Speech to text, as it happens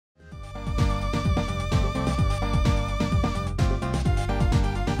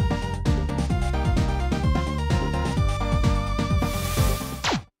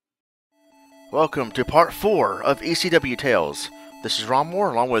Welcome to part 4 of ECW Tales. This is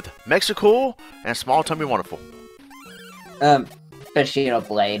Ronmower along with Mexicool and Small Tummy Wonderful. Bushido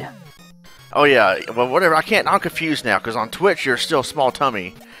Blade. Oh yeah, well whatever, I'm confused now, because on Twitch you're still Small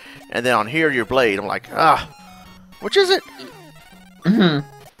Tummy, and then on here you're Blade. I'm like, which is it?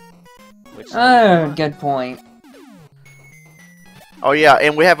 Good point. Oh yeah,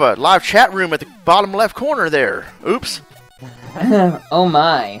 and we have a live chat room at the bottom left corner there. Oops. Oh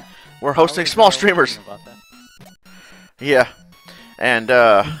my. We're hosting small streamers. Yeah. And,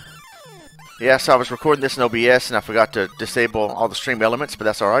 yeah, so I was recording this in OBS, and I forgot to disable all the stream elements, but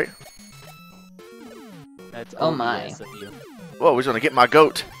that's alright. That's oh my. of you. Whoa, he's gonna get my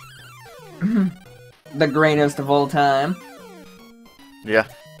goat. The greatest of all time. Yeah.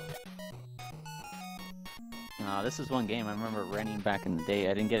 This is one game I remember renting back in the day.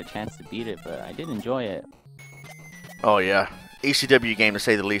 I didn't get a chance to beat it, but I did enjoy it. Oh, yeah. ECW game, to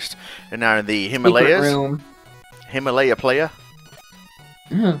say the least. And now in the Himalayas. Secret room. Himalaya Playa.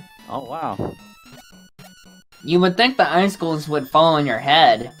 Oh, wow. You would think the icicles would fall on your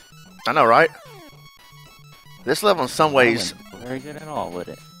head. I know, right? This level, in some ways, Very good at all with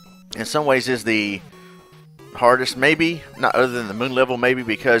it. in some ways, is the hardest, maybe. Not other than the moon level, maybe,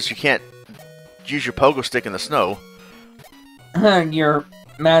 because you can't use your pogo stick in the snow. Your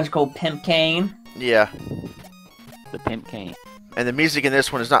magical pimp cane. Yeah. The pimp cane. And the music in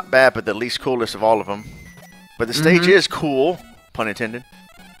this one is not bad, but the least coolest of all of them. But the stage is cool, pun intended.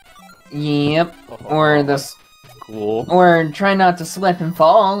 Yep. Or the Cool. or try not to slip and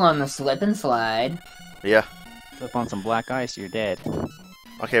fall on the slip and slide. Yeah. Slip on some black ice, you're dead.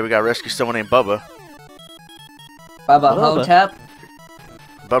 Okay, we gotta rescue someone named Bubba. Bubba Bubba. Hotep.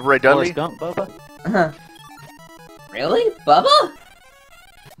 Bubba Ray Dudley. Forrest Gump, Bubba? Really? Bubba?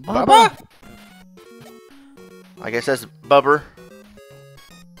 Bubba? I guess that's Bubber.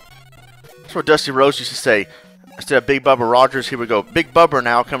 That's what Dusty Rhodes used to say. Instead of Big Bubba Rogers, he would go, Big Bubber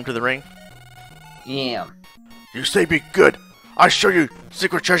now, come to the ring. Yeah. You say be good. I show you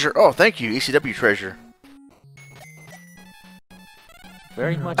secret treasure. Oh, thank you, ECW treasure.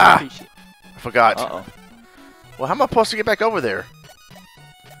 Very much appreciate. I forgot. Uh-oh. Well, how am I supposed to get back over there?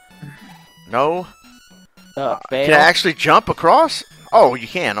 No? Fail. Can I actually jump across? Oh, you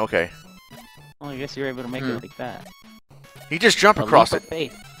can, okay. Well, I guess you're able to make it like that. You just jump across it.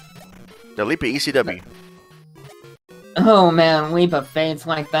 Faith. The leap of ECW. Oh man, leap of faith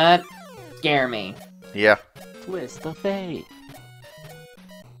like that scare me. Yeah. Twist of fate.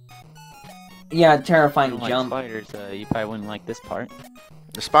 Yeah, terrifying Like jump. spiders, you probably wouldn't like this part.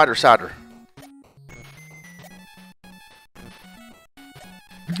 The Spider Cider.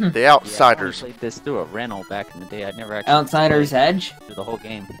 The Outsiders. Yeah, I played this through a rental back in the day. I'd never actually Outsider's played Edge? through the whole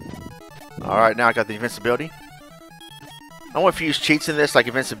game. Alright, now I got the invincibility. I wonder if you use cheats in this, like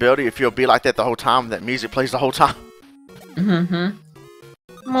invincibility, if you'll be like that the whole time, that music plays the whole time. More than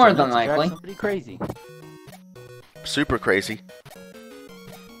Enough to drive likely. somebody crazy. Super crazy.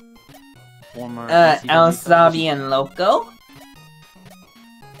 Former El ECW Sabian Loco?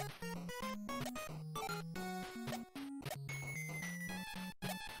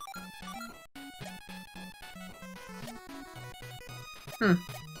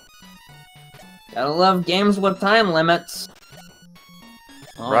 Gotta love games with time limits.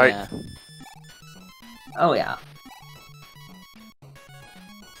 Oh, Right. Yeah. Oh yeah.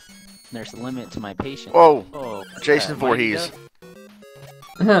 There's a limit to my patience. Whoa, Oh, what's Jason that, Voorhees.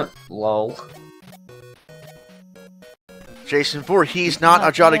 Mighty Lol. Jason Voorhees, not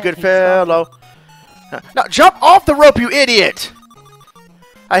a jolly good fellow. Now jump off the rope, you idiot!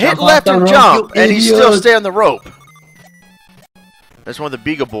 I hit Jump off left the and rope, jump, you and he still idiot. stay on the rope. That's one of the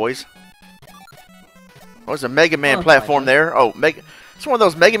Beagle Boys. What was a Mega Man Oh, platform my there? Oh, it's one of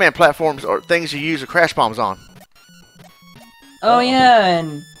those Mega Man platforms or things you use the crash bombs on. Oh yeah,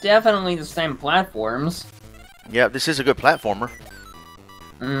 and definitely the same platforms. Yeah, this is a good platformer.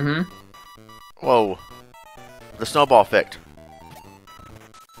 Whoa. The snowball effect.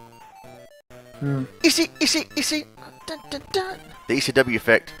 EC. Dun, dun, dun. The ECW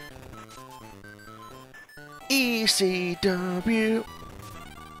effect. ECW.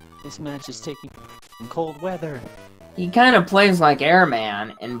 This match is taking in cold weather. He kind of plays like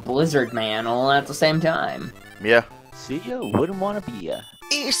Airman and Blizzard Man all at the same time. Yeah. See ya, wouldn't want to be ya.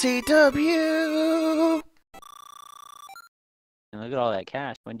 ECW. And look at all that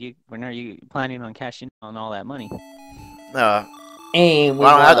cash. When are you planning on cashing on all that money? Hey,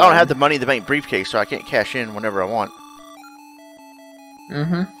 Well, I don't have the money in the bank briefcase, so I can't cash in whenever I want.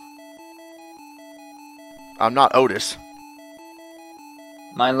 I'm not Otis.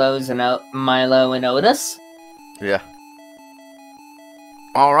 Milo and Otis? Yeah.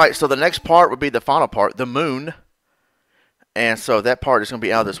 All right, so the next part would be the final part, the moon. And so that part is going to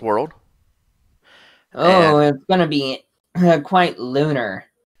be out of this world. Oh, And it's gonna be quite lunar.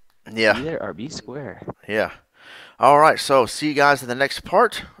 Be yeah, there or be square. yeah. All right, so see you guys in the next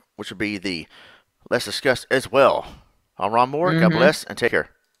part, which will be the Let's Discuss as well. I'm Ronmower. God bless and take care.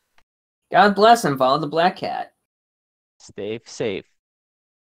 God bless and follow the black cat. Stay safe.